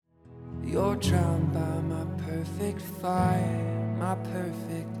You're drowned by my perfect fire, my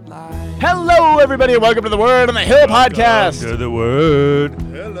perfect life. Hello, everybody, and welcome to the Word on the Hill podcast. To the Word.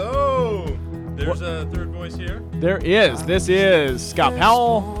 Hello. There's a third voice here. There is. This is Scott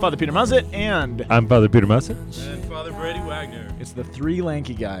Powell, Father Peter Mussett, and I'm Father Peter Mussett. And Father Brady Wagner. it's the Three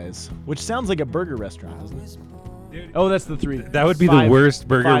Lanky Guys, which sounds like a burger restaurant, doesn't it? Oh, that's the three. That would be the worst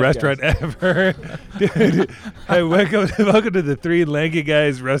burger restaurant ever. Dude, hey, welcome to the Three Lanky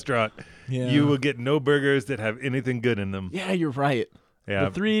Guys restaurant. Yeah. You will get no burgers that have anything good in them. Yeah, you're right. Yeah.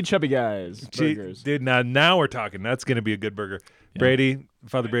 The Three Chubby Guys burgers. Dude, now we're talking. That's going to be a good burger. Yeah. Brady,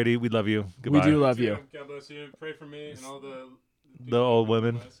 Father Brady, we love you. Goodbye. We do love you. God bless you. Pray for me and all The old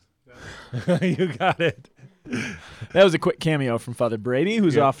women. You got it. That was a quick cameo from Father Brady,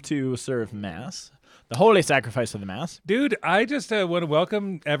 who's Yeah. off to serve Mass, the holy sacrifice of the Mass. Dude, I just want to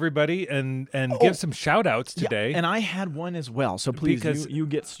welcome everybody and give some shout outs today. Yeah, and I had one as well, so please, Because, you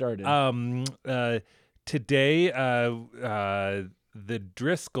get started. Today, the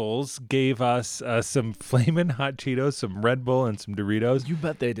Driscolls gave us some Flamin' Hot Cheetos, some Red Bull, and some Doritos you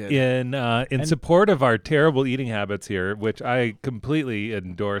bet they did. in support of our terrible eating habits here, which I completely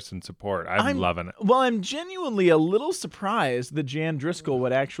endorse and support. I'm loving it. Well, I'm genuinely a little surprised that Jan Driscoll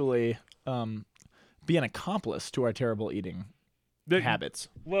would actually be an accomplice to our terrible eating habits.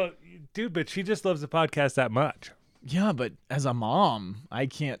 Well, dude, but she just loves the podcast that much. Yeah, but as a mom, I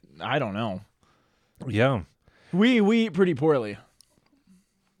don't know. Yeah. We eat pretty poorly.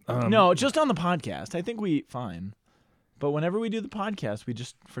 No, just on the podcast. I think we eat fine. But whenever we do the podcast, we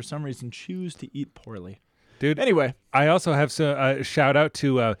just, for some reason, choose to eat poorly. Dude, Anyway. I also have a shout out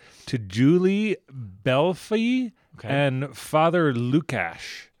to Julie Belfi and Father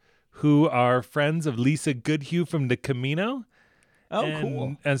Lukash, who are friends of Lisa Goodhue from the Camino. Oh,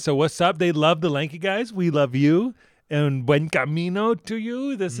 cool. And so what's up? They love the Lanky Guys. We love you. And buen camino to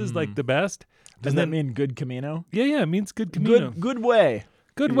you. This is like the best. Does that mean good Camino? Yeah, it means good camino. Good way.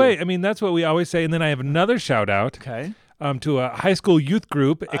 Good way. I mean, that's what we always say. And then I have another shout out Okay. to a high school youth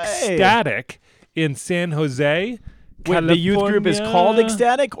group, Ecstatic, in San Jose, Wait, the youth group is called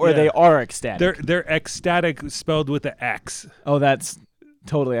Ecstatic, or Yeah. they are ecstatic? They're ecstatic spelled with an X. Oh, that's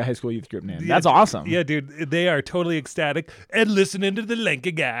totally a high school youth group name. Yeah, That's awesome. Yeah, dude, they are totally ecstatic and listening to the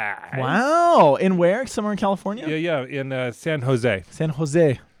Lanky Guy. Wow. In where? Somewhere in California? Yeah, in San Jose. San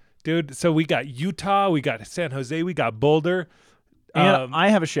Jose. Dude, so we got Utah, we got San Jose, we got Boulder, And I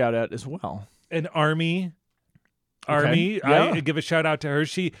have a shout out as well. and Army. Okay. Army, Yeah. I give a shout out to her.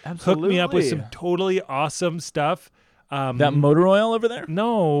 She hooked me up with some Absolutely. totally awesome stuff. That motor oil over there?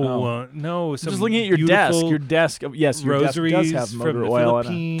 No. I'm Some just looking at your desk. beautiful Your desk. Yes, your desk rosaries does have from motor the oil and a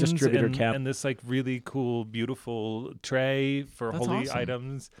Philippines distributor and, cap. and this like really cool, beautiful tray for That's holy awesome.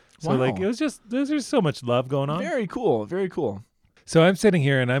 items. So Wow. like there's just so much love going on. Very cool. Very cool. So I'm sitting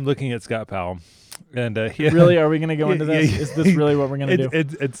here and I'm looking at Scott Powell, and Really? Are we going to go into this? Is this really what we're going to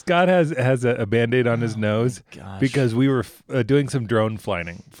do? And Scott has a Band-Aid on his nose Gosh. because we were doing some drone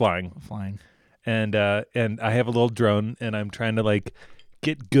flying, Flying. and I have a little drone and I'm trying to like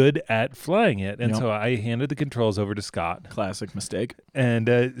get good at flying it, and Yep. so I handed the controls over to Scott, Classic mistake.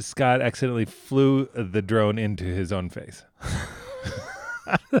 and Scott accidentally flew the drone into his own face.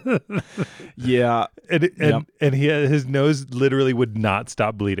 Yeah. And his nose literally would not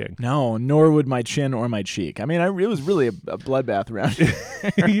stop bleeding. No, nor would my chin or my cheek. I mean, it was really a bloodbath around here.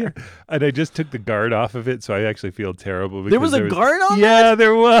 Yeah. And I just took the guard off of it, so I actually feel terrible. There was a guard on that? Yeah,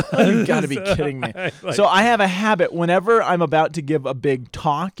 there was. Oh, you got to be kidding me. So I have a habit whenever I'm about to give a big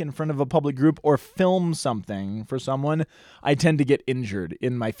talk in front of a public group or film something for someone, I tend to get injured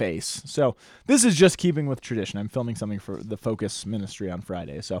in my face. So this is just keeping with tradition. I'm filming something for the Focus Ministry on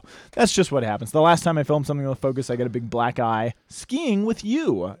Friday. So that's just what happens. The last time I filmed something with Focus, I got a big black eye skiing with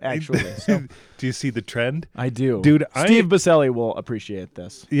you, actually. So Do you see the trend? I do. Dude, Steve Baselli will appreciate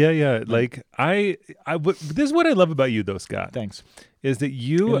this. Yeah. Like this is what I love about you, though, Scott. Thanks. Is that In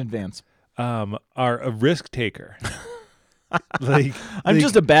you advance. are a risk taker. like I'm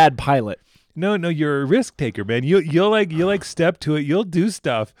just a bad pilot. No, you're a risk taker, man. You'll step to it. You'll do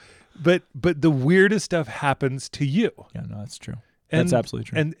stuff, but the weirdest stuff happens to you. Yeah, no, that's true. And, That's absolutely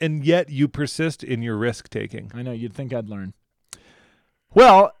true. And yet you persist in your risk taking. I know, you'd think I'd learn.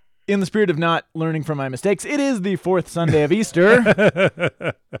 Well, in the spirit of not learning from my mistakes, it is the fourth Sunday of Easter.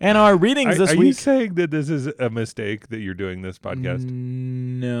 And our readings this are week. you saying that this is a mistake that you're doing this podcast?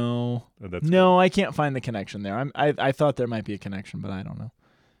 No. Oh, that's No, I can't find the connection there. I thought there might be a connection, but I don't know.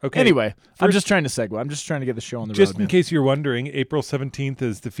 Okay. Anyway, I'm First- just trying to segue. I'm just trying to get the show on the Just road. in man. case you're wondering, April 17th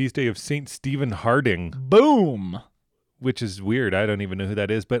is the feast day of St. Stephen Harding. Boom. which is weird. I don't even know who that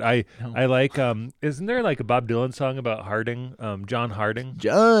is, but I like. Isn't there like a Bob Dylan song about Harding? John Harding.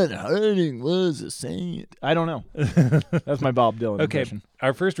 John Harding was a saint. I don't know. That's my Bob Dylan Okay, impression.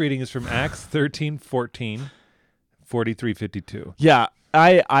 our first reading is from Acts 13:14, 43:52. Yeah,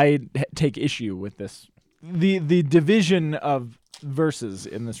 I take issue with this. The division of verses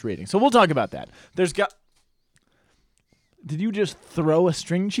in this reading. So we'll talk about that. Did you just throw a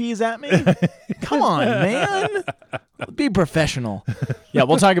string cheese at me? Come on, man. Be professional. Yeah,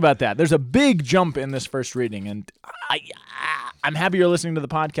 we'll talk about that. There's a big jump in this first reading, and I'm happy you're listening to the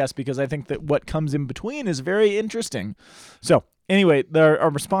podcast because I think that what comes in between is very interesting. So, anyway,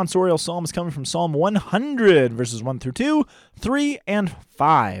 our responsorial psalm is coming from Psalm 100, verses 1 through 2, 3, and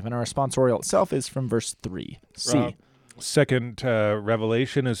 5. And our responsorial itself is from verse 3. C. Second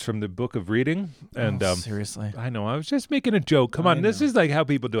revelation is from the book of reading. And seriously? I know, I was just making a joke. Come on, this is like how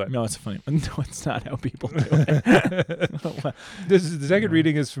people do it. No, it's funny. No, it's not how people do it. The second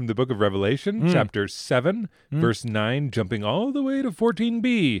reading is from the book of Revelation, chapter 7, verse 9, jumping all the way to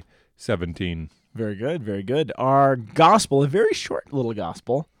 14b, 17. Very good, very good. Our gospel, a very short little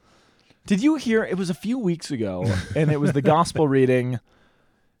gospel. Did you hear? It was a few weeks ago, and it was the gospel reading.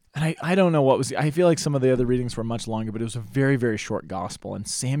 And I don't know what was. I feel like some of the other readings were much longer, but it was a very, very short gospel. And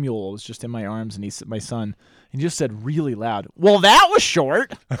Samuel was just in my arms, and my son, and he just said really loud, "Well, that was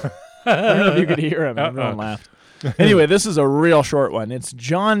short." I don't know if you could hear him. Everyone laughed. Anyway, this is a real short one. It's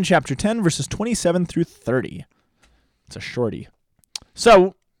John chapter 10, verses 27 through 30. It's a shorty.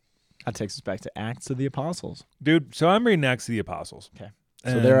 So that takes us back to Acts of the Apostles. Dude, so I'm reading Acts of the Apostles. Okay.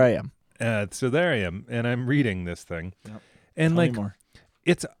 So there I am. And I'm reading this thing. Yep. And Tell me more.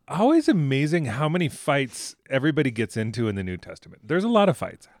 It's always amazing how many fights everybody gets into in the New Testament. There's a lot of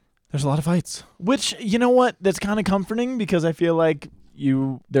fights. There's a lot of fights. Which, you know what? That's kind of comforting because I feel like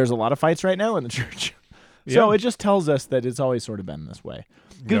there's a lot of fights right now in the church. So it just tells us that it's always sort of been this way.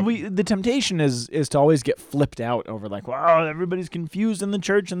 Because the temptation is to always get flipped out over like, wow, everybody's confused in the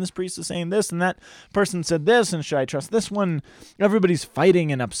church and this priest is saying this and that person said this and should I trust this one? Everybody's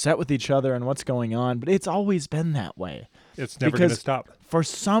fighting and upset with each other and what's going on. But it's always been that way. It's never going to stop. For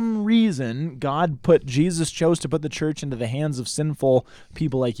some reason, Jesus chose to put the church into the hands of sinful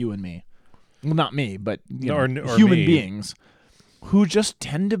people like you and me. Well, not me, but or human beings who just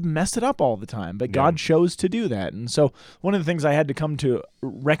tend to mess it up all the time. But God chose to do that. And so one of the things I had to come to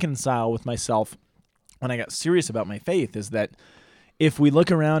reconcile with myself when I got serious about my faith is that if we look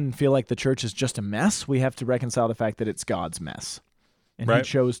around and feel like the church is just a mess, we have to reconcile the fact that it's God's mess. And he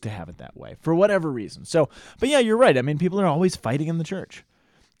chose to have it that way for whatever reason. So, but yeah, you're right. I mean, people are always fighting in the church.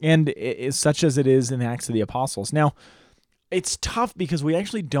 And it's such as it is in Acts of the Apostles. Now, it's tough because we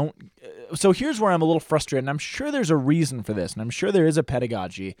actually don't. So here's where I'm a little frustrated. And I'm sure there's a reason for this. And I'm sure there is a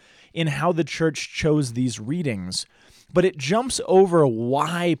pedagogy in how the church chose these readings. But it jumps over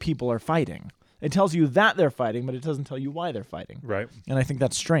why people are fighting. It tells you that they're fighting, but it doesn't tell you why they're fighting. Right. And I think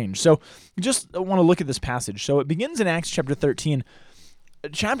that's strange. So just want to look at this passage. So it begins in Acts chapter 13.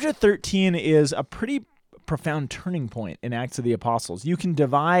 Chapter 13 is a pretty profound turning point in Acts of the Apostles. You can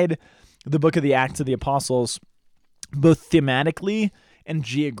divide the book of the Acts of the Apostles both thematically and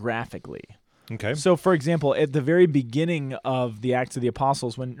geographically. Okay. So, for example, at the very beginning of the Acts of the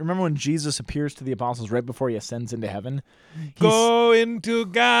Apostles, remember when Jesus appears to the apostles right before he ascends into heaven? Go into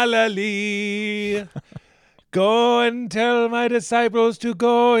Galilee. Go and tell my disciples to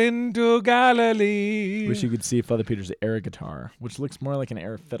go into Galilee. Wish you could see Father Peter's air guitar, which looks more like an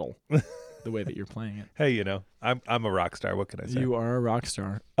air fiddle, the way that you're playing it. Hey, I'm a rock star. What can I say? You are a rock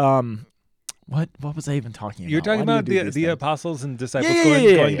star. What was I even talking about? You're talking about the apostles and disciples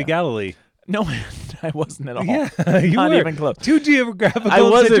going to Galilee. No, I wasn't at all. Yeah, you Not were. even close. Two geographical I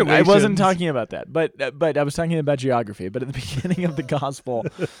wasn't situations. talking about that. But I was talking about geography. But at the beginning of the gospel,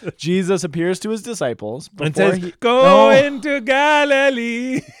 Jesus appears to his disciples and says, "Go into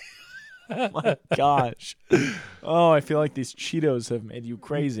Galilee." Oh my gosh. Oh, I feel like these Cheetos have made you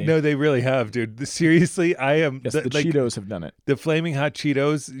crazy. No, they really have, dude. Seriously, I am. Yes, the Cheetos have done it. The Flaming Hot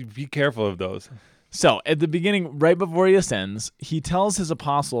Cheetos. Be careful of those. So at the beginning, right before he ascends, he tells his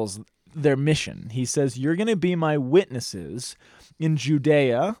apostles their mission. He says, "You're going to be my witnesses in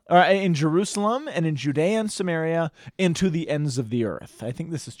Judea, or in Jerusalem, and in Judea and Samaria, and to the ends of the earth." I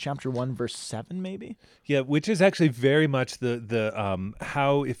think this is chapter 1, verse 7, maybe. Yeah, which is actually very much the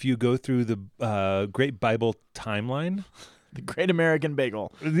how if you go through the Great Bible timeline. The Great American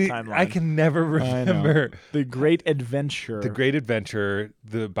Bagel timeline. I can never remember. The Great Adventure. The Great Adventure,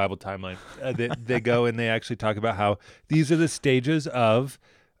 the Bible timeline. They go and they actually talk about how these are the stages of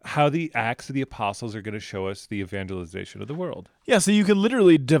how the Acts of the Apostles are going to show us the evangelization of the world. Yeah, so you could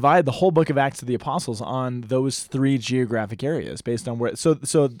literally divide the whole book of Acts of the Apostles on those 3 geographic areas based on where. So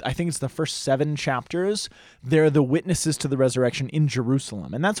I think it's the first 7 chapters. They're the witnesses to the resurrection in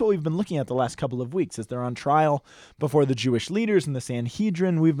Jerusalem, and that's what we've been looking at the last couple of weeks. As they're on trial before the Jewish leaders and the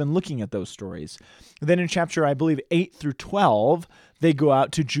Sanhedrin, we've been looking at those stories. Then in chapter, I believe, 8 through 12, they go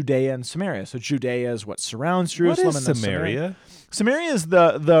out to Judea and Samaria. So Judea is what surrounds Jerusalem. What is and then Samaria? Samaria is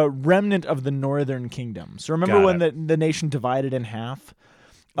the remnant of the northern kingdom. So remember Got when the nation divided in half?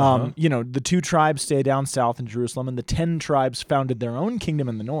 The 2 tribes stay down south in Jerusalem, and the 10 tribes founded their own kingdom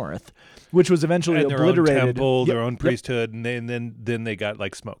in the north, which was eventually And their obliterated. own temple, Yep, their own yep, priesthood, and then they got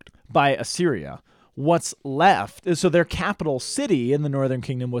like smoked. by Assyria. What's left? So their capital city in the northern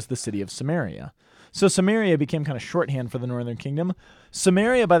kingdom was the city of Samaria. So Samaria became kind of shorthand for the northern kingdom.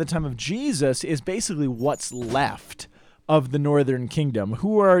 Samaria, by the time of Jesus, is basically what's left of the northern kingdom,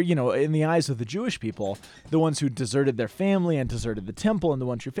 who are, in the eyes of the Jewish people, the ones who deserted their family and deserted the temple and the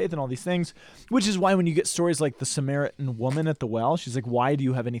one true faith and all these things, which is why when you get stories like the Samaritan woman at the well, she's like, why do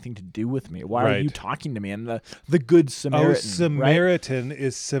you have anything to do with me? Why are Right. you talking to me? And the good Samaritan. Oh, Samaritan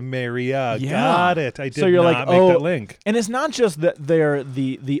is Samaria. Yeah. Got it. I did So you're not like, make that link. And it's not just that they're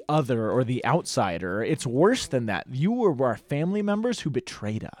the other or the outsider. It's worse than that. You were our family members who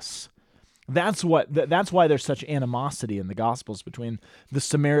betrayed us. That's why there's such animosity in the Gospels between the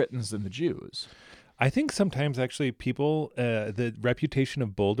Samaritans and the Jews. I think sometimes actually people, the reputation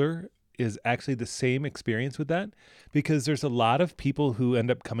of Boulder is actually the same experience with that, because there's a lot of people who end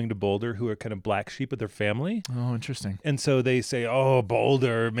up coming to Boulder who are kind of black sheep of their family. Oh, interesting. And so they say, oh,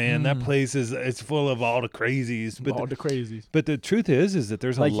 Boulder, man, that place it's full of all the crazies. But All the crazies. But the truth is that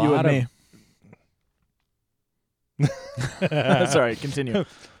there's Like a you lot and of me. Sorry, continue.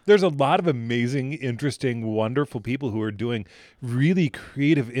 There's a lot of amazing, interesting, wonderful people who are doing really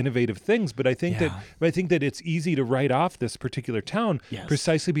creative, innovative things. But I think that it's easy to write off this particular town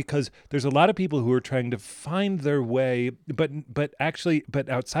precisely because there's a lot of people who are trying to find their way, but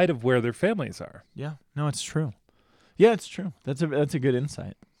outside of where their families are. Yeah, no, it's true. Yeah, it's true. That's a good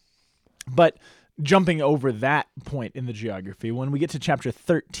insight. But jumping over that point in the geography, when we get to chapter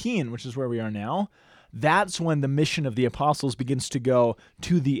 13, which is where we are now, that's when the mission of the apostles begins to go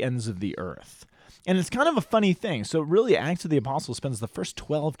to the ends of the earth. And it's kind of a funny thing. So really, Acts of the Apostles spends the first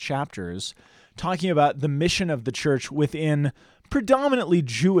 12 chapters talking about the mission of the church within predominantly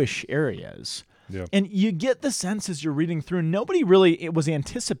Jewish areas. Yeah. And you get the sense as you're reading through, nobody really was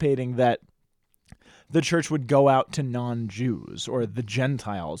anticipating that the church would go out to non-Jews or the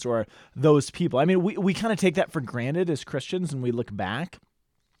Gentiles or those people. I mean, we kind of take that for granted as Christians, and we look back.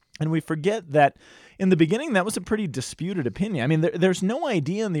 And we forget that in the beginning, that was a pretty disputed opinion. I mean, there's no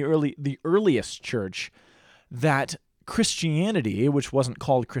idea in the earliest church that Christianity, which wasn't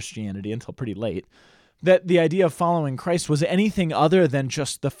called Christianity until pretty late, that the idea of following Christ was anything other than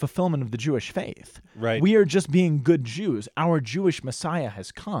just the fulfillment of the Jewish faith. Right. We are just being good Jews. Our Jewish Messiah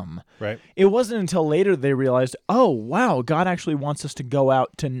has come. Right. It wasn't until later they realized, oh, wow, God actually wants us to go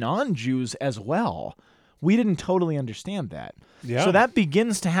out to non-Jews as well. We didn't totally understand that. Yeah. So that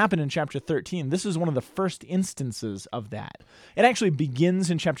begins to happen in chapter 13. This is one of the first instances of that. It actually begins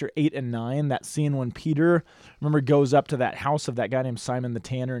in chapter 8 and 9, that scene when Peter, remember, goes up to that house of that guy named Simon the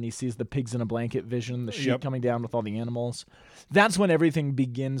Tanner, and he sees the pigs in a blanket vision, the sheep coming down with all the animals. That's when everything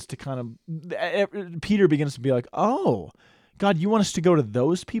begins to Peter begins to be like, oh, God, you want us to go to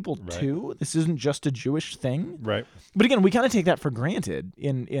those people too? This isn't just a Jewish thing? Right. But again, we kind of take that for granted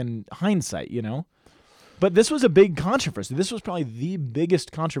in hindsight, But this was a big controversy. This was probably the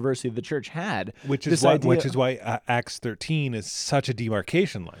biggest controversy the church had. Which is why Acts 13 is such a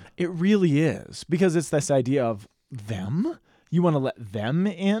demarcation line. It really is, because it's this idea of them. You want to let them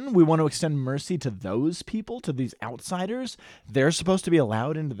in? We want to extend mercy to those people, to these outsiders. They're supposed to be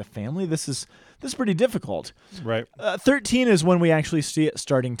allowed into the family. This is pretty difficult. Right. 13 is when we actually see it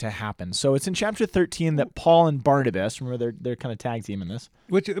starting to happen. So it's in chapter 13 that Paul and Barnabas, remember they're kind of tag team in this.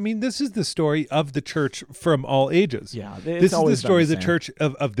 Which, I mean, this is the story of the church from all ages. Yeah. This is the story of the church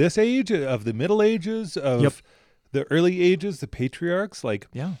of this age, of the Middle Ages, of the early ages, the patriarchs. Like,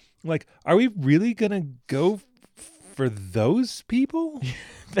 are we really going to go for those people?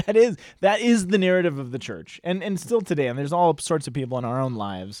 That is the narrative of the church. And still today, and there's all sorts of people in our own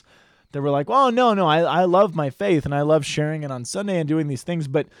lives that were like, well, no, I love my faith and I love sharing it on Sunday and doing these things,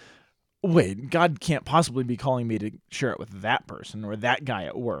 but wait, God can't possibly be calling me to share it with that person or that guy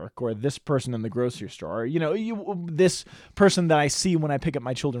at work or this person in the grocery store, or, this person that I see when I pick up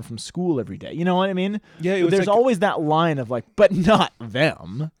my children from school every day. You know what I mean? Yeah, there's always that line of like, but not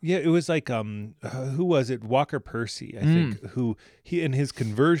them. Yeah, it was like who was it? Walker Percy, I think, who he in his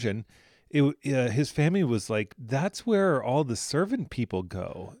conversion, his family was like, that's where all the servant people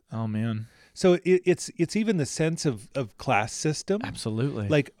go. Oh man. So it's even the sense of class system. Absolutely.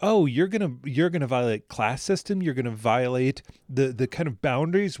 Like, oh, you're gonna violate class system. You're gonna violate the kind of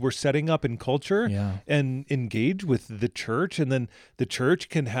boundaries we're setting up in culture, and engage with the church, and then the church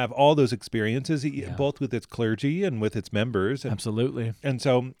can have all those experiences, both with its clergy and with its members. Absolutely. And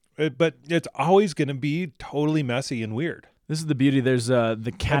so, but it's always going to be totally messy and weird. This is the beauty. There's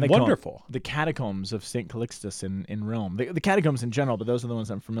the catacombs of St. Calixtus in Rome. The catacombs in general, but those are the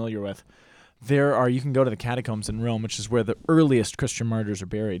ones I'm familiar with. You can go to the catacombs in Rome, which is where the earliest Christian martyrs are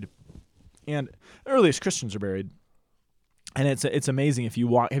buried. And the earliest Christians are buried. And it's amazing if you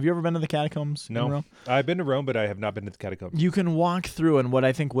walk. Have you ever been to the catacombs in Rome? I've been to Rome, but I have not been to the catacombs. You can walk through, and what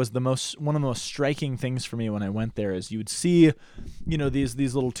I think was one of the most striking things for me when I went there is you would see, these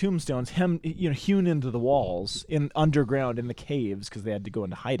little tombstones hewn into the walls underground in the caves because they had to go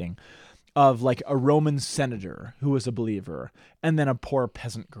into hiding, of like a Roman senator who was a believer and then a poor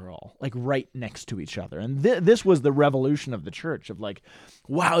peasant girl, like right next to each other. And this was the revolution of the church of like,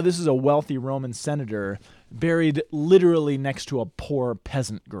 wow, this is a wealthy Roman senator buried literally next to a poor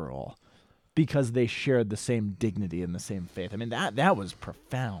peasant girl because they shared the same dignity and the same faith. I mean, that was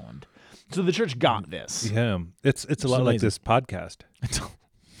profound. So the church got this. Yeah. It's a lot like this podcast.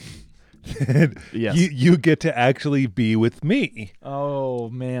 Yes. You get to actually be with me. Oh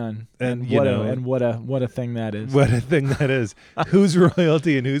man. And what a thing that is. What a thing that is. Who's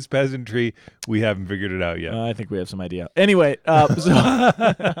royalty and who's peasantry? We haven't figured it out yet. I think we have some idea. Anyway,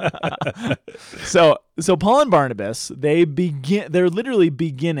 so Paul and Barnabas, they're literally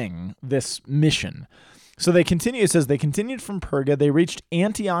beginning this mission. So they continue. It says they continued from Perga. They reached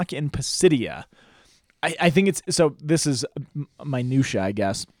Antioch in Pisidia. I think this is minutia, I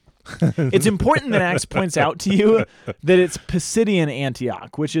guess. It's important that Acts points out to you that it's Pisidian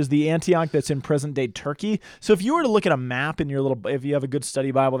Antioch, which is the Antioch that's in present-day Turkey. So if you were to look at a map if you have a good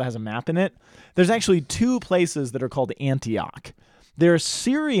study Bible that has a map in it, there's actually two places that are called Antioch. There's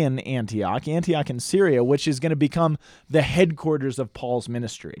Syrian Antioch in Syria, which is going to become the headquarters of Paul's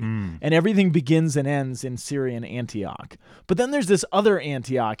ministry. And everything begins and ends in Syrian Antioch. But then there's this other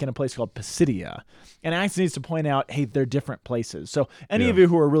Antioch in a place called Pisidia. And Acts needs to point out, hey, they're different places. So any of you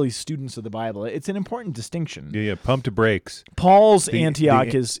who are really students of the Bible, it's an important distinction. Yeah, pump to brakes. Paul's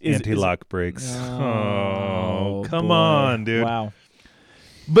Antioch is anti-lock brakes. Oh, come boy. on, dude. Wow.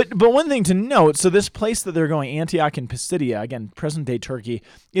 But one thing to note, so this place that they're going, Antioch in Pisidia, again, present-day Turkey,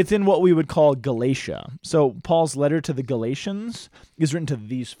 it's in what we would call Galatia. So Paul's letter to the Galatians is written to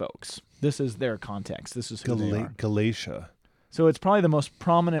these folks. This is their context. This is who they are. Galatia. So it's probably the most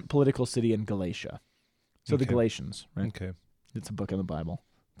prominent political city in Galatia. So the Galatians, right? Okay. It's a book in the Bible.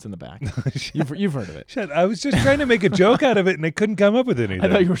 It's in the back. You've heard of it. Shit, I was just trying to make a joke out of it, and I couldn't come up with anything.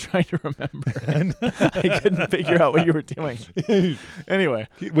 I thought you were trying to remember. I couldn't figure out what you were doing. Anyway,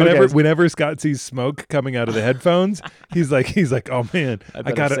 whenever Scott sees smoke coming out of the headphones, he's like, oh man,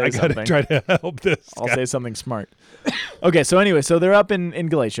 I gotta try to help this. I'll say something smart. Okay, so anyway, so they're up in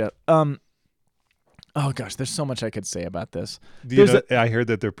Galatia. Oh gosh, there's so much I could say about this. I heard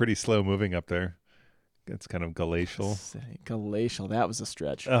that they're pretty slow moving up there. It's kind of glacial. Glacial. That was a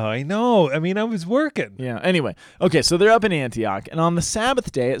stretch. Oh, I know. I mean, I was working. Yeah. Anyway. Okay. So they're up in Antioch, and on the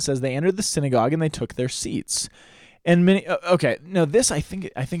Sabbath day, it says they entered the synagogue and they took their seats. And many. Okay. No, this I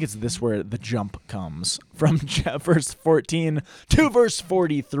think it's this where the jump comes from verse 14 to verse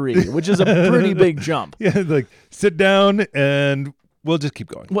 43, which is a pretty big jump. Yeah. Like sit down and we'll just keep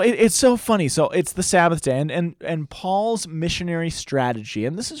going. Well, it's so funny. So it's the Sabbath day, and Paul's missionary strategy,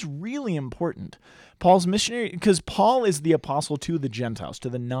 and this is really important. Paul's missionary, because Paul is the apostle to the Gentiles, to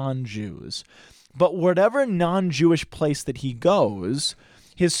the non-Jews. But whatever non-Jewish place that he goes,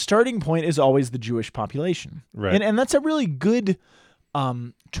 his starting point is always the Jewish population. Right. And that's a really good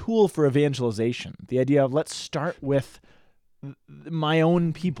tool for evangelization. The idea of let's start with my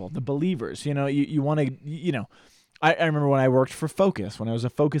own people, the believers. You want to, I remember when I worked for Focus, when I was a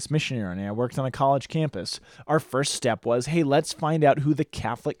Focus missionary and I worked on a college campus, our first step was, hey, let's find out who the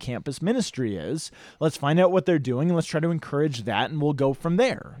Catholic campus ministry is. Let's find out what they're doing, and let's try to encourage that, and we'll go from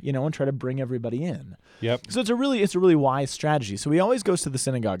there, and try to bring everybody in. Yep. So it's a really wise strategy. So he always goes to the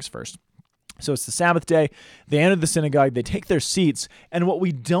synagogues first. So it's the Sabbath day. They enter the synagogue. They take their seats. And what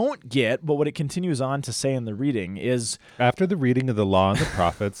we don't get, but what it continues on to say in the reading is... After the reading of the law and the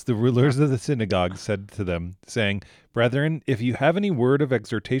prophets, the rulers of the synagogue said to them, saying, "Brethren, if you have any word of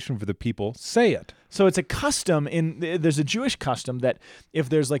exhortation for the people, say it." So it's a custom there's a Jewish custom that if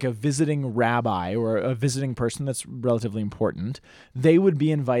there's like a visiting rabbi or a visiting person that's relatively important, they would be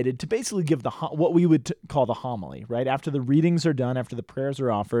invited to basically give what we would call the homily, right? After the readings are done, after the prayers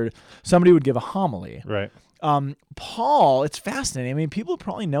are offered, somebody would give a homily. Right. Paul, it's fascinating. I mean, people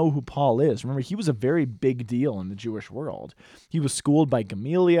probably know who Paul is. Remember, he was a very big deal in the Jewish world. He was schooled by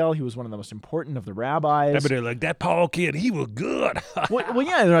Gamaliel. He was one of the most important of the rabbis. Everybody like, that Paul kid, he was good. well,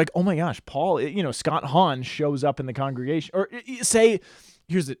 yeah, they're like, oh my gosh, Paul, Scott Hahn shows up in the congregation. Or say,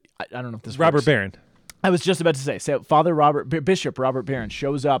 I don't know if this Robert works. Barron. I was just about to say Bishop Robert Barron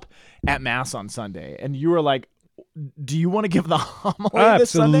shows up at Mass on Sunday. And you were like, do you want to give the homily this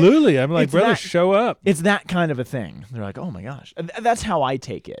Sunday? Absolutely. I'm like, brother, show up. It's that kind of a thing. They're like, oh my gosh. That's how I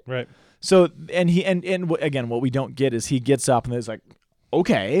take it. Right. So, and again, what we don't get is he gets up and he's like,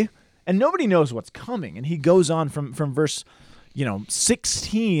 okay. And nobody knows what's coming. And he goes on from verse,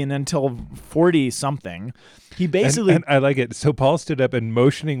 16 until 40 something. He basically, and I like it. So Paul stood up and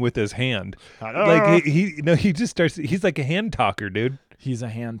motioning with his hand. Like he just starts, he's like a hand talker, dude. He's a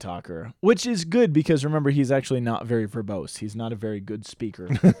hand talker, which is good because remember, he's actually not very verbose. He's not a very good speaker.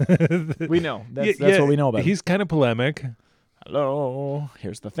 We know. That's what we know about him. He's kind of polemic. Hello,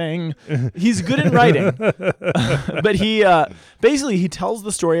 here's the thing. He's good in writing. But he basically, he tells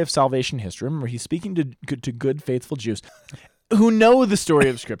the story of salvation history. Remember, he's speaking to good, faithful Jews who know the story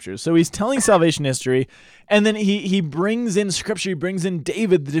of Scriptures. So he's telling salvation history, and then he brings in Scripture. He brings in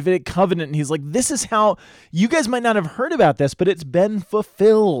David, the Davidic covenant, and he's like, this is how, you guys might not have heard about this, but it's been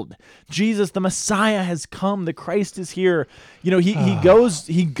fulfilled. Jesus, the Messiah, has come. The Christ is here. He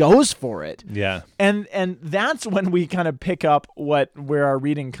goes for it. Yeah. And that's when we kind of pick up where our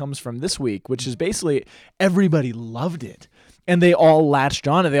reading comes from this week, which is basically everybody loved it. And they all latched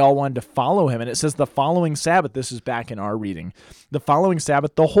on and they all wanted to follow him. And it says the following Sabbath, this is back in our reading, the following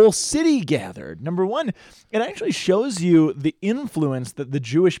Sabbath, the whole city gathered. Number one, it actually shows you the influence that the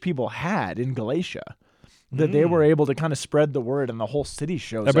Jewish people had in Galatia, that they were able to kind of spread the word and the whole city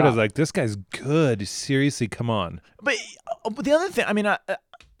shows up. Everybody's like, this guy's good. Seriously, come on. But the other thing, I mean,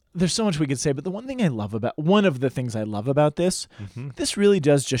 there's so much we could say, but one of the things I love about this, this really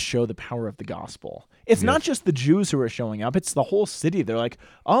does just show the power of the gospel. It's not just the Jews who are showing up, it's the whole city. They're like,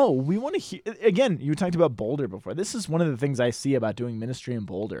 oh, we want to hear, again, you talked about Boulder before. This is one of the things I see about doing ministry in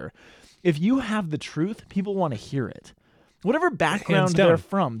Boulder. If you have the truth, people want to hear it. Whatever background they're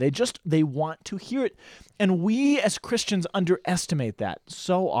from, they want to hear it. And we as Christians underestimate that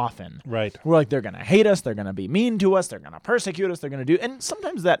so often. Right. We're like, they're going to hate us, they're going to be mean to us, they're going to persecute us, they're going to do, and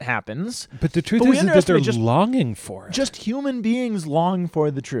sometimes that happens. But the truth is that they're longing for it. Just human beings long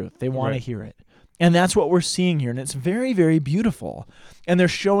for the truth. They want to hear it. And that's what we're seeing here. And it's very, very beautiful. And they're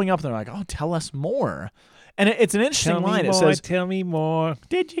showing up and they're like, oh, tell us more. And it's an interesting line. It says, tell me more.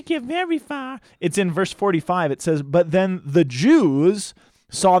 Did you get very far? It's in verse 45. It says, but then the Jews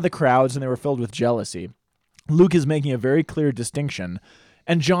saw the crowds and they were filled with jealousy. Luke is making a very clear distinction.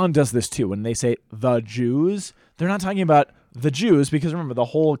 And John does this too. When they say the Jews, they're not talking about the Jews, because remember, the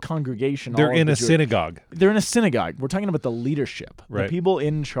whole congregation. They're in a synagogue. They're in a synagogue. We're talking about the leadership, the people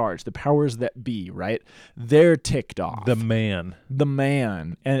in charge, the powers that be, right? They're ticked off. The man.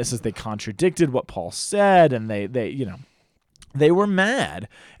 And it says they contradicted what Paul said, and they were mad.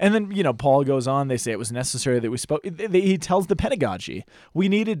 And then, Paul goes on, they say it was necessary that we spoke. He tells the pedagogy. We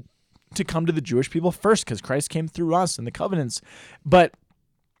needed to come to the Jewish people first because Christ came through us and the covenants. But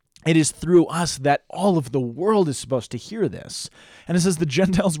it is through us that all of the world is supposed to hear this. And it says the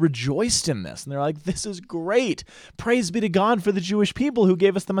Gentiles rejoiced in this. And they're like, this is great. Praise be to God for the Jewish people who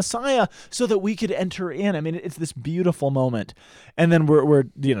gave us the Messiah so that we could enter in. I mean, it's this beautiful moment. And then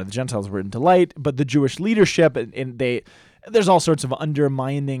the Gentiles were in delight, but the Jewish leadership, there's all sorts of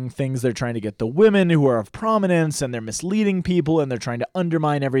undermining things. They're trying to get the women who are of prominence, and they're misleading people, and they're trying to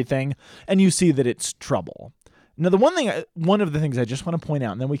undermine everything. And you see that it's trouble. Now, one of the things I just want to point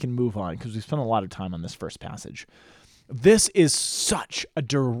out, and then we can move on because we spent a lot of time on this first passage. This is such a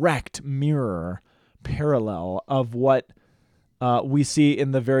direct parallel of what we see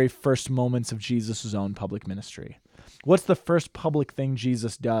in the very first moments of Jesus' own public ministry. What's the first public thing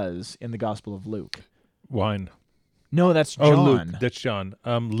Jesus does in the Gospel of Luke? Wine. No, that's John. Oh, Luke. That's John.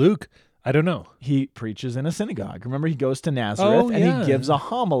 Luke, I don't know. He preaches in a synagogue. Remember, he goes to Nazareth and he gives a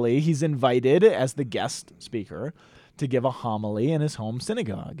homily. He's invited as the guest speaker to give a homily in his home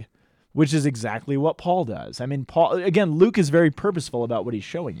synagogue. which is exactly what Paul does. I mean, Luke is very purposeful about what he's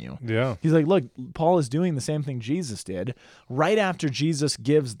showing you. Yeah. He's like, look, Paul is doing the same thing Jesus did. Right after Jesus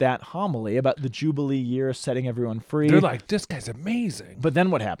gives that homily about the Jubilee year, setting everyone free. They're like, this guy's amazing. But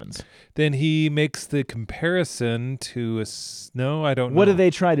then what happens? Then he makes the comparison to no, I don't know. What do they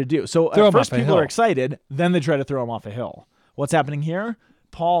try to do? So Throw at him first off a people hill. are excited, then they try to throw him off a hill. What's happening here?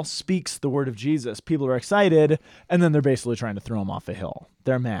 Paul speaks the word of Jesus. People are excited, and then they're basically trying to throw him off a hill.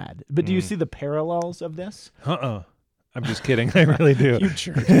 They're mad. But do you see the parallels of this? I'm just kidding. I really do. You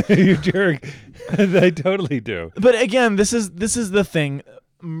jerk. You jerk. I totally do. But again, this is the thing.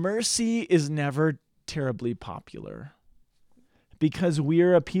 Mercy is never terribly popular because we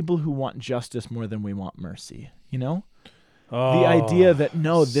are a people who want justice more than we want mercy. You know? The idea that,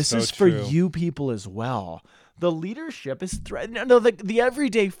 no, this so is for true. you people as well. The leadership is threatened. No, the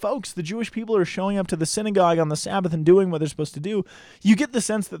everyday folks, the Jewish people who are showing up to the synagogue on the Sabbath and doing what they're supposed to do. You get the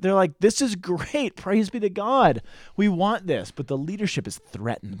sense that they're like, this is great. Praise be to God. We want this. But the leadership is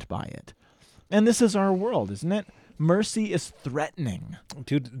threatened by it. And this is our world, isn't it? Mercy is threatening.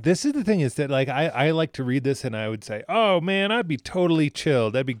 Dude, this is the thing is that like I like to read this and I would say, oh man, I'd be totally chill.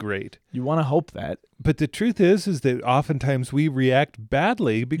 That'd be great. You want to hope that. But the truth is that oftentimes we react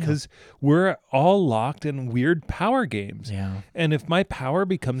badly because we're all locked in weird power games. Yeah. And if my power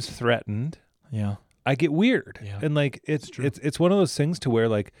becomes threatened, Yeah. I get weird. Yeah. And like it's one of those things to where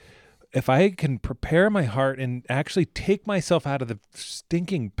like if I can prepare my heart and actually take myself out of the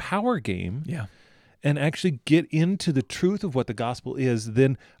stinking power game Yeah. and actually get into the truth of what the gospel is,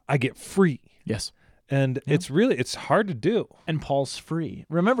 then I get free. Yes. And it's hard to do. And Paul's free.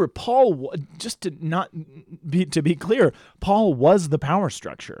 Remember, Paul, just to be clear, Paul was the power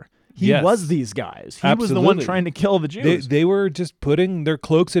structure. He Yes. was these guys. He was the one Absolutely. trying to kill the Jews. They were just putting their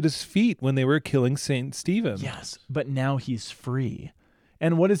cloaks at his feet when they were killing Saint Stephen. Yes, but now he's free.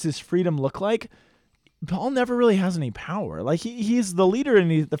 And what does his freedom look like? Paul never really has any power. Like he's the leader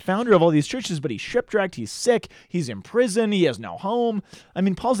and he's the founder of all these churches, but he's shipwrecked, he's sick, he's in prison, he has no home. I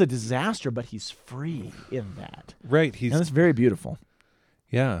mean, Paul's a disaster, but he's free in that. Right. And that's very beautiful.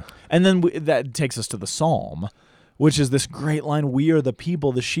 Yeah. And then that takes us to the Psalm, which is this great line, we are the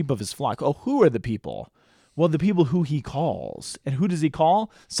people, the sheep of his flock. Oh, who are the people? Well, the people who he calls. And who does he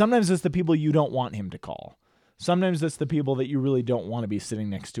call? Sometimes it's the people you don't want him to call. Sometimes it's the people that you really don't want to be sitting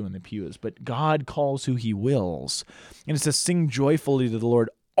next to in the pews. But God calls who he wills. And it says, sing joyfully to the Lord,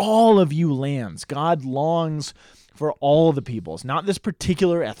 all of you lands. God longs for all the peoples, not this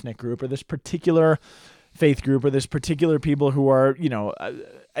particular ethnic group or this particular faith group or this particular people who are,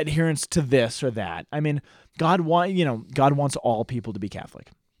 adherents to this or that. I mean, God wants all people to be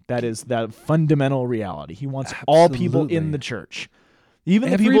Catholic. That is that fundamental reality. He wants all people in Absolutely. the church.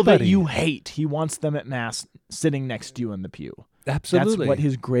 Even the people that Everybody. you hate, he wants them at Mass sitting next to you in the pew. Absolutely. That's what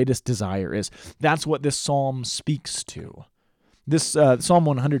his greatest desire is. That's what this psalm speaks to. This Psalm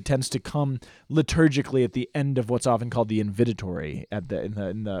 100 tends to come liturgically at the end of what's often called the invitatory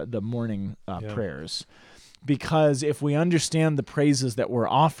in the morning prayers. Because if we understand the praises that we're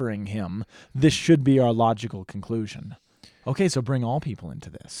offering him, this should be our logical conclusion. Okay, so bring all people into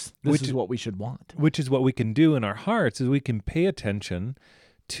this. This is what we should want. Which is what we can do in our hearts is we can pay attention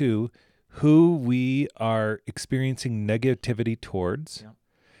to who we are experiencing negativity towards. Yeah.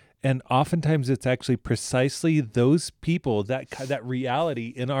 And oftentimes it's actually precisely those people, that reality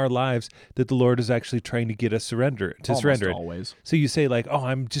in our lives that the Lord is actually trying to get us surrender it. Always. So you say like, oh,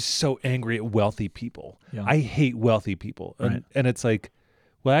 I'm just so angry at wealthy people. Yeah. I hate wealthy people. Right. And it's like,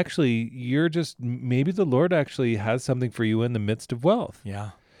 well, actually, maybe the Lord actually has something for you in the midst of wealth.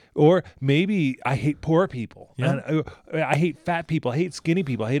 Yeah. Or maybe I hate poor people. Yeah. And I hate fat people. I hate skinny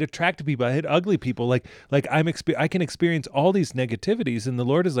people. I hate attractive people. I hate ugly people. Like I can experience all these negativities, and the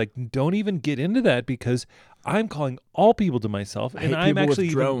Lord is like, don't even get into that because I'm calling all people to myself, I and hate I'm people actually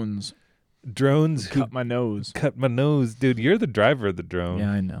with drones. Drones who Cut my nose. cut my nose, dude. You're the driver of the drone.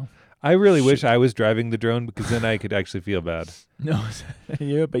 Yeah, I know. I really wish I was driving the drone because then I could actually feel bad. No,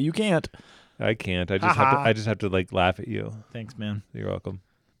 yeah, but you can't. I can't. I just have to like laugh at you. Thanks, man. You're welcome.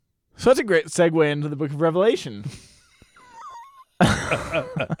 So that's a great segue into the book of Revelation.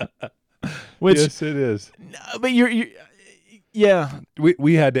 Which, Yes, it is. but you're yeah.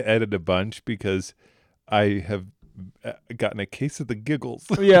 We had to edit a bunch because I have gotten a case of the giggles.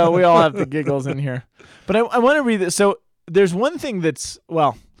 Yeah, we all have the giggles in here. But I want to read this. So there's one thing that's,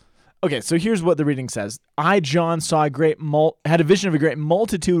 okay, so here's what the reading says. I, John, saw had a vision of a great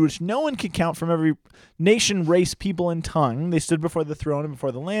multitude which no one could count from every nation, race, people, and tongue. They stood before the throne and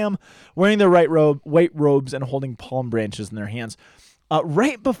before the Lamb, wearing their white robes and holding palm branches in their hands.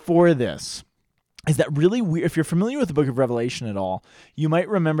 Right before this, is that really weird. If you're familiar with the book of Revelation at all, you might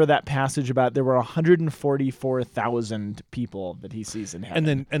remember that passage about there were 144,000 people that he sees in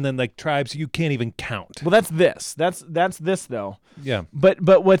heaven. And then like tribes you can't even count. Well, that's this. That's this though. Yeah.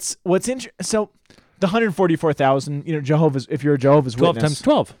 But what's interesting? So the 144,000. Jehovah's. If you're a Jehovah's 12 Witness, times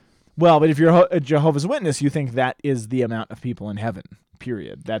 12. Well, but if you're a Jehovah's Witness, you think that is the amount of people in heaven.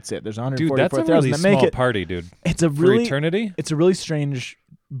 Period. That's it. There's 144,000 Dude, that's a really that make small it party, dude. It's a really for eternity. It's a really strange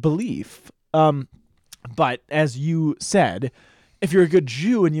belief. But as you said, if you're a good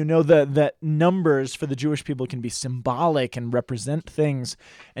Jew and you know that numbers for the Jewish people can be symbolic and represent things,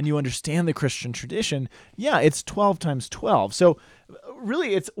 and you understand the Christian tradition, yeah, it's 12 times 12. So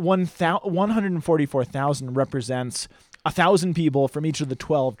really it's 144,000 represents 1,000 people from each of the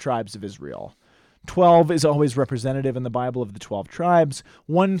 12 tribes of Israel. 12 is always representative in the Bible of the 12 tribes.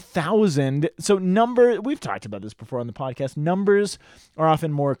 1,000, so we've talked about this before on the podcast, numbers are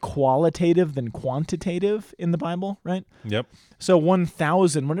often more qualitative than quantitative in the Bible, right? Yep. So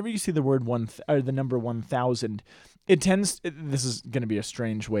 1,000, whenever you see the word or the number 1,000, this is going to be a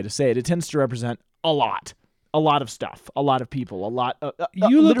strange way to say it, it tends to represent a lot of stuff, a lot of people, a lot.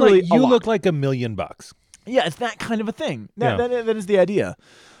 You look like $1 million. Yeah, it's that kind of a thing. That is the idea.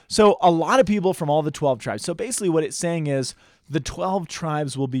 So a lot of people from all the 12 tribes. So basically what it's saying is the 12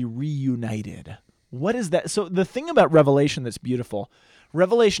 tribes will be reunited. What is that? So the thing about Revelation that's beautiful,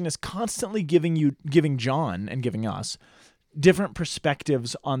 Revelation is constantly giving John and giving us different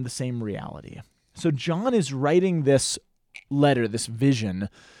perspectives on the same reality. So John is writing this letter, this vision,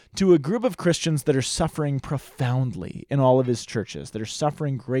 to a group of Christians that are suffering profoundly in all of his churches, that are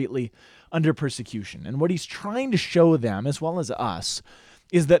suffering greatly under persecution. And what he's trying to show them, as well as us,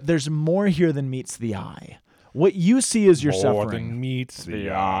 is that there's more here than meets the eye. What you see is your suffering. More than meets the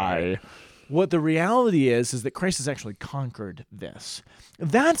eye. What the reality is that Christ has actually conquered this.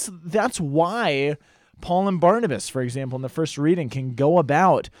 That's why Paul and Barnabas, for example, in the first reading, can go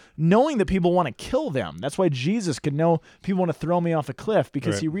about knowing that people want to kill them. That's why Jesus could know people want to throw me off a cliff,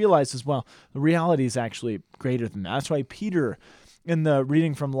 because he realizes, well, the reality is actually greater than that. That's why Peter, in the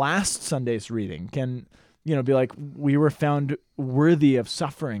reading from last Sunday's reading, can be like, we were found worthy of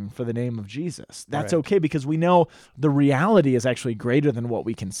suffering for the name of Jesus. That's okay, because we know the reality is actually greater than what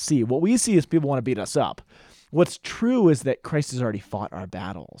we can see. What we see is people want to beat us up. What's true is that Christ has already fought our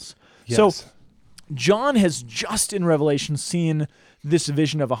battles. Yes. So John has just in Revelation seen this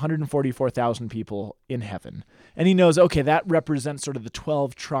vision of 144,000 people in heaven. And he knows, okay, that represents sort of the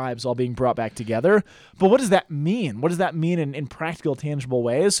 12 tribes all being brought back together. But what does that mean? What does that mean in practical, tangible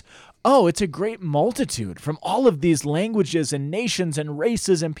ways? Oh, it's a great multitude from all of these languages and nations and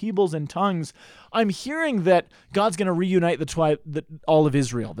races and peoples and tongues. I'm hearing that God's going to reunite all of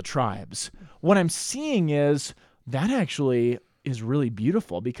Israel, the tribes. What I'm seeing is that actually is really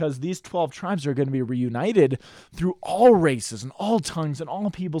beautiful, because these 12 tribes are going to be reunited through all races and all tongues and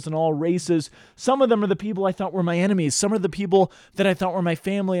all peoples and all races. Some of them are the people I thought were my enemies. Some are the people that I thought were my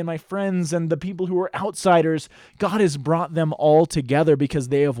family and my friends and the people who were outsiders. God has brought them all together because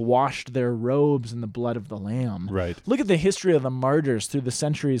they have washed their robes in the blood of the Lamb. Right. Look at the history of the martyrs through the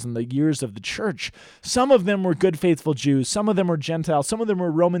centuries and the years of the church. Some of them were good, faithful Jews. Some of them were Gentiles. Some of them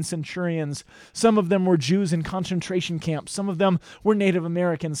were Roman centurions. Some of them were Jews in concentration camps. Some of them were Native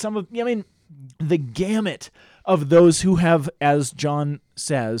Americans. The gamut of those who have, as John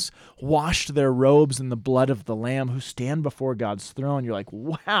says, washed their robes in the blood of the Lamb, who stand before God's throne. You're like,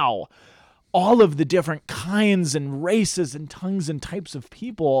 wow, all of the different kinds and races and tongues and types of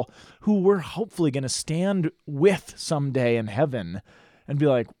people who we're hopefully going to stand with someday in heaven and be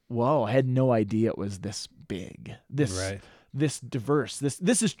like, whoa, I had no idea it was this big, this diverse.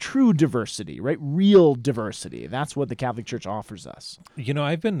 This is true diversity, right? Real diversity. That's what the Catholic Church offers us.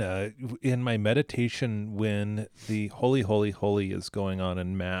 I've been in my meditation when the Holy, Holy, Holy is going on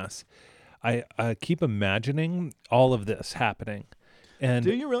in Mass. I keep imagining all of this happening. And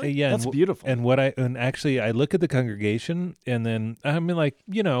do you really? Yeah, that's beautiful. And actually, I look at the congregation, and then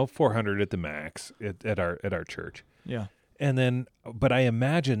 400 at the max at our church. Yeah. And then, but I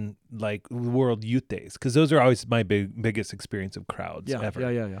imagine like World Youth Days, because those are always my biggest experience of crowds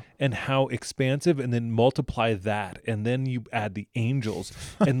ever. Yeah. And how expansive, and then multiply that, and then you add the angels,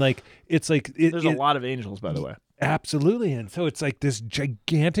 and like it's like there's a lot of angels, by the way. Absolutely, and so it's like this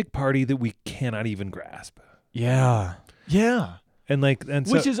gigantic party that we cannot even grasp. Yeah.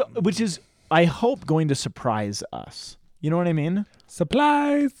 Which is I hope going to surprise us. You know what I mean?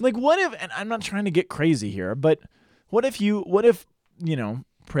 Supplies. Like, what if? And I'm not trying to get crazy here, but. What if,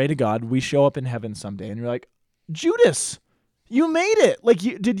 pray to God, we show up in heaven someday and you're like, Judas, you made it. Like,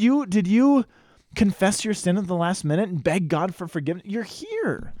 did you confess your sin at the last minute and beg God for forgiveness? You're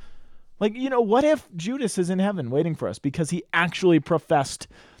here. Like, what if Judas is in heaven waiting for us because he actually professed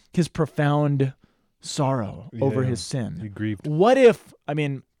his profound sorrow over his sin? He grieved. What if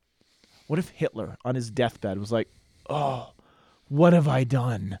Hitler on his deathbed was like, oh, what have I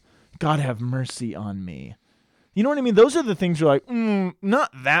done? God have mercy on me. You know what I mean? Those are the things you're like,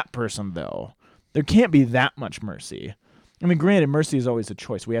 not that person, though. There can't be that much mercy. I mean, granted, mercy is always a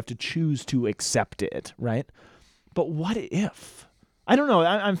choice. We have to choose to accept it, right? But what if? I don't know.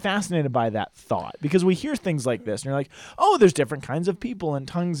 I'm fascinated by that thought because we hear things like this, and you're like, oh, there's different kinds of people and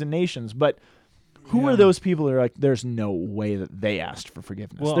tongues and nations, but who are those people that are like, there's no way that they asked for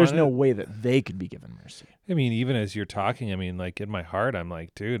forgiveness? Well, there's no way that they could be given mercy. I mean, even as you're talking, I mean, like in my heart, I'm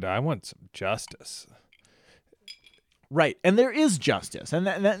like, dude, I want some justice. Right, and there is justice, and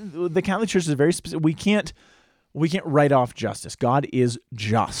that the Catholic Church is very specific. We can't write off justice. God is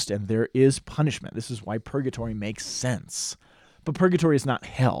just, and there is punishment. This is why purgatory makes sense. But purgatory is not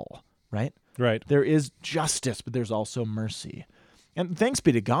hell, right? Right. There is justice, but there's also mercy. And thanks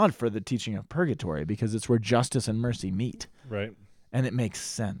be to God for the teaching of purgatory, because it's where justice and mercy meet. Right. And it makes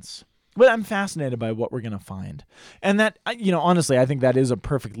sense. But I'm fascinated by what we're going to find. And that, honestly, I think that is a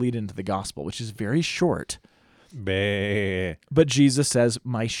perfect lead into the gospel, which is very short. Bah. But Jesus says,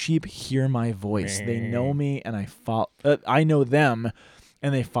 my sheep hear my voice. They know me, and I know them,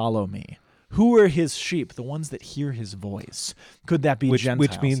 and they follow me. Who are his sheep? The ones that hear his voice. Could that be Gentiles?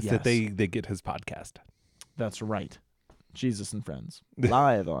 Which means Yes. that they get his podcast. That's right. Jesus and Friends,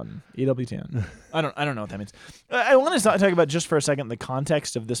 live on EWTN. I don't know what that means. I want to talk about just for a second the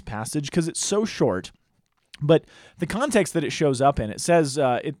context of this passage because it's so short. But the context that it shows up in, it says,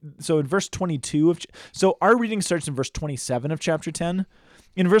 so in verse 22 so our reading starts in verse 27 of chapter 10.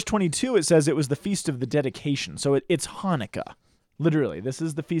 In verse 22, it says it was the feast of the dedication. So it's Hanukkah. Literally, this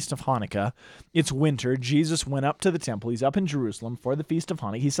is the feast of Hanukkah. It's winter. Jesus went up to the temple. He's up in Jerusalem for the feast of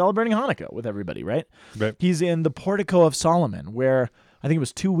Hanukkah. He's celebrating Hanukkah with everybody, right? Right. He's in the portico of Solomon, where I think it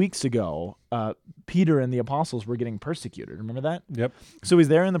was 2 weeks ago, Peter and the apostles were getting persecuted. Remember that? Yep. So he's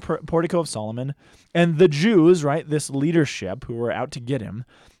there in the portico of Solomon, and the Jews, right, this leadership who were out to get him,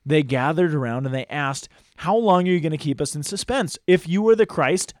 they gathered around and they asked, how long are you going to keep us in suspense? If you were the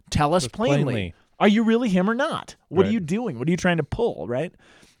Christ, tell us plainly. Are you really him or not? What are you doing? What are you trying to pull, right?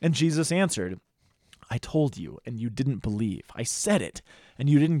 And Jesus answered, I told you, and you didn't believe. I said it, and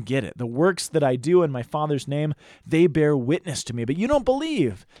you didn't get it. The works that I do in my Father's name, they bear witness to me, but you don't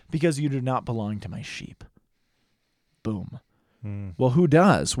believe because you do not belong to my sheep. Boom. Well, who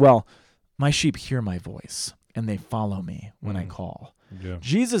does? Well, my sheep hear my voice, and they follow me when I call. Yeah.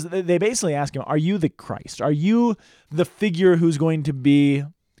 Jesus, they basically ask him, are you the Christ? Are you the figure who's going to be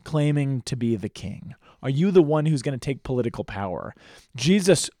claiming to be the king? Are you the one who's going to take political power?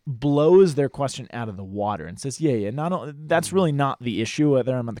 Jesus blows their question out of the water and says, that's really not the issue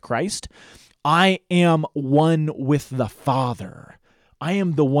whether I'm the Christ. I am one with the Father. I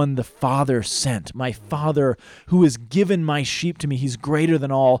am the one the Father sent. My Father who has given my sheep to me. He's greater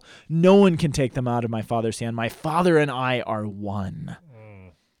than all. No one can take them out of my Father's hand. My Father and I are one.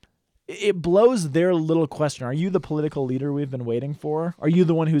 It blows their little question. Are you the political leader we've been waiting for? Are you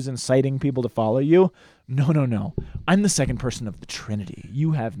the one who's inciting people to follow you? No. I'm the second person of the Trinity.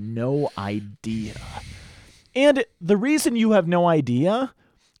 You have no idea. And the reason you have no idea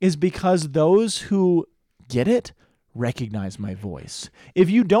is because those who get it recognize my voice. If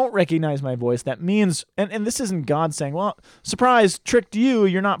you don't recognize my voice, that means, and this isn't God saying, well, surprise, tricked you,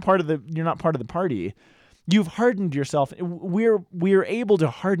 you're not part of the party. You've hardened yourself. We're able to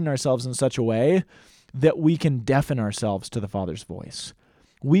harden ourselves in such a way that we can deafen ourselves to the Father's voice.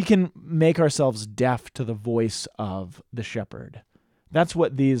 We can make ourselves deaf to the voice of the shepherd. That's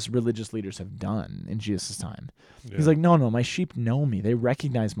what these religious leaders have done in Jesus' time. Yeah. He's like, no, my sheep know me. They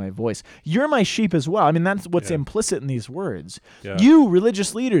recognize my voice. You're my sheep as well. I mean, that's what's implicit in these words. Yeah. You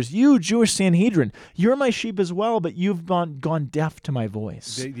religious leaders, you Jewish Sanhedrin, you're my sheep as well, but you've gone deaf to my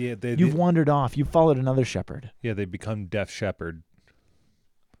voice. You've wandered off. You've followed another shepherd. Yeah, they become deaf shepherd.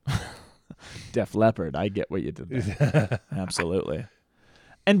 Deaf leopard. I get what you did there. Absolutely.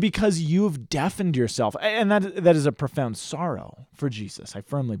 And because you've deafened yourself, and that is a profound sorrow for Jesus. I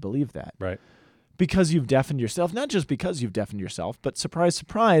firmly believe that. Right. Because you've deafened yourself, not just because you've deafened yourself, but surprise,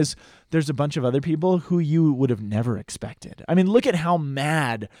 surprise, there's a bunch of other people who you would have never expected. I mean, look at how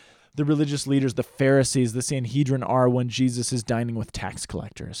mad the religious leaders, the Pharisees, the Sanhedrin are when Jesus is dining with tax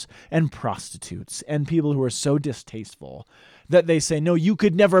collectors and prostitutes and people who are so distasteful that they say, no, you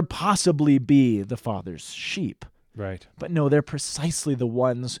could never possibly be the Father's sheep. Right. But no, they're precisely the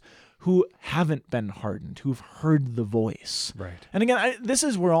ones who haven't been hardened, who've heard the voice. Right. And again, this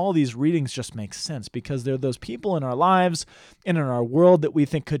is where all these readings just make sense, because there are those people in our lives and in our world that we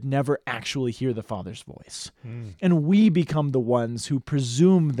think could never actually hear the Father's voice. And we become the ones who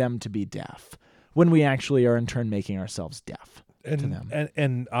presume them to be deaf when we actually are in turn making ourselves deaf to them.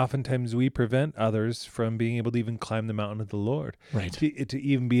 And oftentimes we prevent others from being able to even climb the mountain of the Lord. Right. To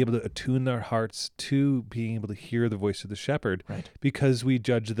even be able to attune their hearts to being able to hear the voice of the shepherd. Right. Because we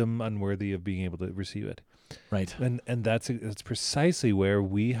judge them unworthy of being able to receive it. Right. And that's precisely where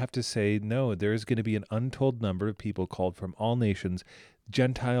we have to say, no, there is going to be an untold number of people called from all nations,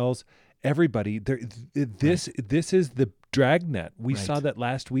 Gentiles, everybody. This is the dragnet. We saw that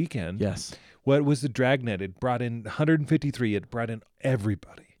last weekend. Yes. What was the dragnet? It brought in 153. It brought in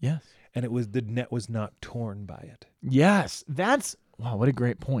everybody. Yes. And the net was not torn by it. Yes. Wow, what a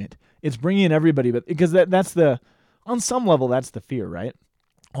great point. It's bringing in everybody, but because on some level, that's the fear, right?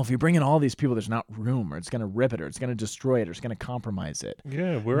 Well, if you bring in all these people, there's not room, or it's going to rip it, or it's going to destroy it, or it's going to compromise it.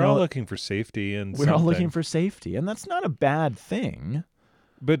 Yeah, we're all looking for safety. We're all looking for safety, and that's not a bad thing.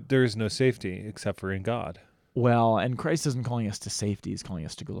 But there is no safety except for in God. Well, and Christ isn't calling us to safety, he's calling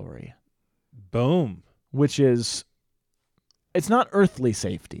us to glory. Boom. Which is, it's not earthly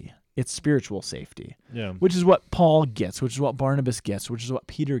safety, it's spiritual safety. Yeah. Which is what Paul gets, which is what Barnabas gets, which is what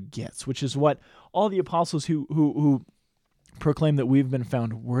Peter gets, which is what all the apostles who proclaim that we've been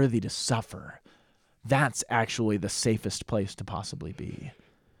found worthy to suffer. That's actually the safest place to possibly be.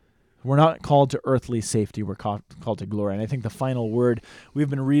 We're not called to earthly safety, we're called to glory. And I think the final word, we've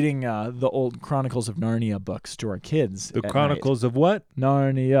been reading the old Chronicles of Narnia books to our kids. The Chronicles of what?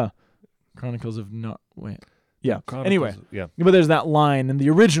 Narnia. Chronicles of Yeah. Anyway. Yeah. But there's that line in the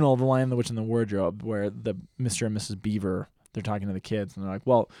original, The Lion, the Witch, and the Wardrobe, where the Mr. and Mrs. Beaver, they're talking to the kids, and they're like,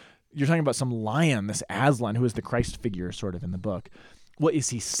 well, you're talking about some lion, this Aslan, who is the Christ figure sort of in the book. Well, is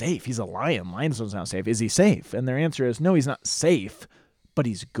he safe? He's a lion. Lions don't sound safe. Is he safe? And their answer is, no, he's not safe, but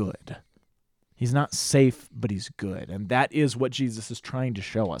he's good. He's not safe, but he's good. And that is what Jesus is trying to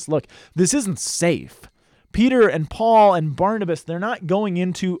show us. Look, this isn't safe. Peter and Paul and Barnabas, they're not going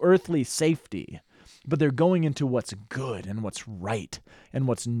into earthly safety, but they're going into what's good and what's right and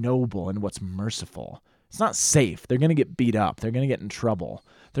what's noble and what's merciful. It's not safe. They're going to get beat up. They're going to get in trouble.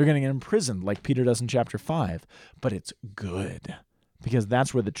 They're going to get imprisoned like Peter does in chapter 5. But it's good, because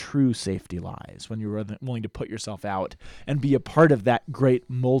that's where the true safety lies, when you're willing to put yourself out and be a part of that great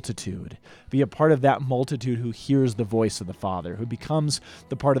multitude. Be a part of that multitude who hears the voice of the Father, who becomes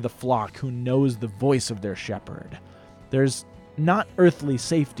the part of the flock, who knows the voice of their shepherd. There's not earthly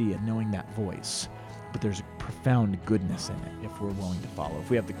safety in knowing that voice, but there's profound goodness in it if we're willing to follow. If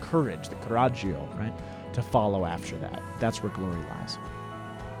we have the courage, the coraggio, right, to follow after that. That's where glory lies.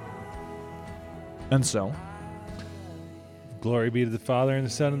 And so, glory be to the Father, and the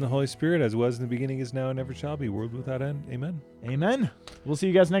Son, and the Holy Spirit, as was in the beginning, is now, and ever shall be, world without end. Amen. Amen. We'll see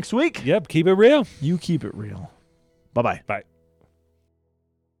you guys next week. Yep, keep it real. You keep it real. Bye-bye. Bye.